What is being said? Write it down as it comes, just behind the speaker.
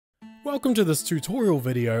Welcome to this tutorial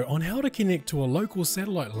video on how to connect to a local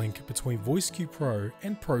satellite link between VoiceQ Pro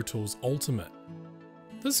and Pro Tools Ultimate.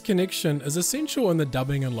 This connection is essential in the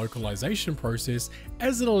dubbing and localization process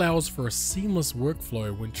as it allows for a seamless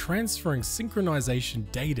workflow when transferring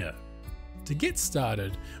synchronization data. To get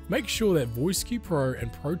started, make sure that VoiceQ Pro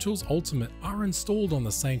and Pro Tools Ultimate are installed on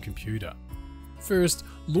the same computer. First,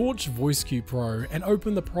 launch VoiceQ Pro and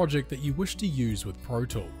open the project that you wish to use with Pro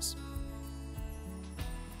Tools.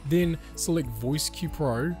 Then select VoiceQ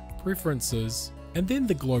Pro, Preferences, and then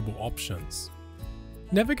the global options.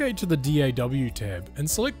 Navigate to the DAW tab and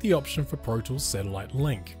select the option for Pro Tools Satellite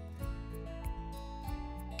Link.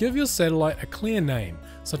 Give your satellite a clear name,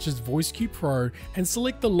 such as VoiceQ Pro, and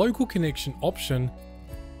select the local connection option,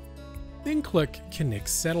 then click Connect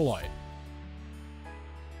Satellite.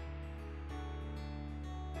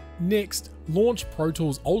 Next, launch Pro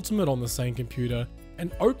Tools Ultimate on the same computer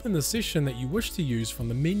and open the session that you wish to use from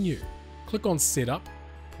the menu. Click on Setup,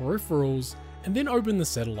 Peripherals, and then open the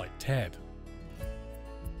Satellite tab.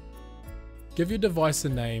 Give your device a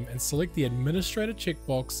name and select the Administrator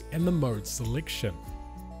checkbox and the mode selection.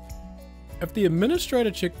 If the Administrator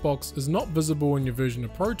checkbox is not visible in your version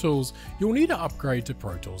of Pro Tools, you'll need to upgrade to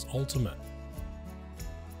Pro Tools Ultimate.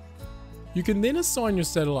 You can then assign your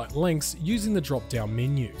satellite links using the drop-down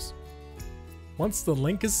menus. Once the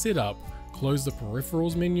link is set up, close the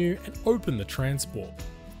Peripherals menu and open the transport.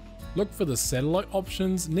 Look for the satellite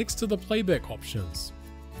options next to the playback options.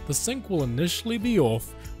 The sync will initially be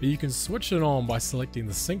off, but you can switch it on by selecting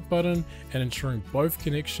the sync button and ensuring both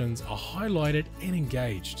connections are highlighted and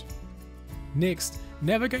engaged. Next,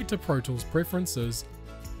 navigate to Pro Tools Preferences,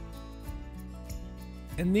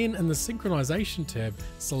 and then in the Synchronization tab,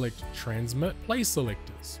 select Transmit Play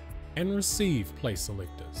Selectors and Receive Play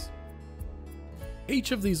Selectors.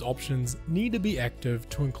 Each of these options need to be active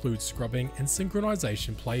to include scrubbing and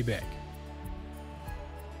synchronization playback.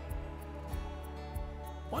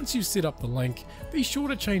 Once you've set up the link, be sure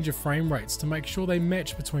to change your frame rates to make sure they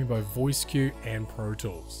match between both VoiceQ and Pro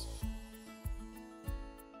Tools.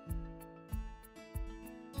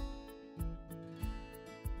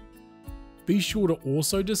 Be sure to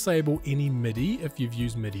also disable any MIDI if you've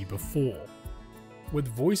used MIDI before.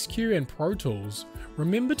 With VoiceQ and Pro Tools,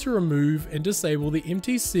 remember to remove and disable the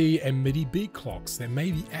MTC and MIDI beat clocks that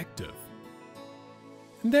may be active.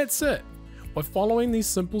 And that's it! By following these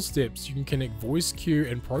simple steps, you can connect VoiceQ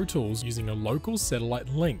and Pro Tools using a local satellite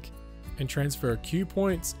link, and transfer cue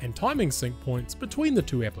points and timing sync points between the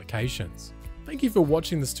two applications. Thank you for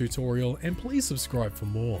watching this tutorial, and please subscribe for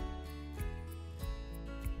more.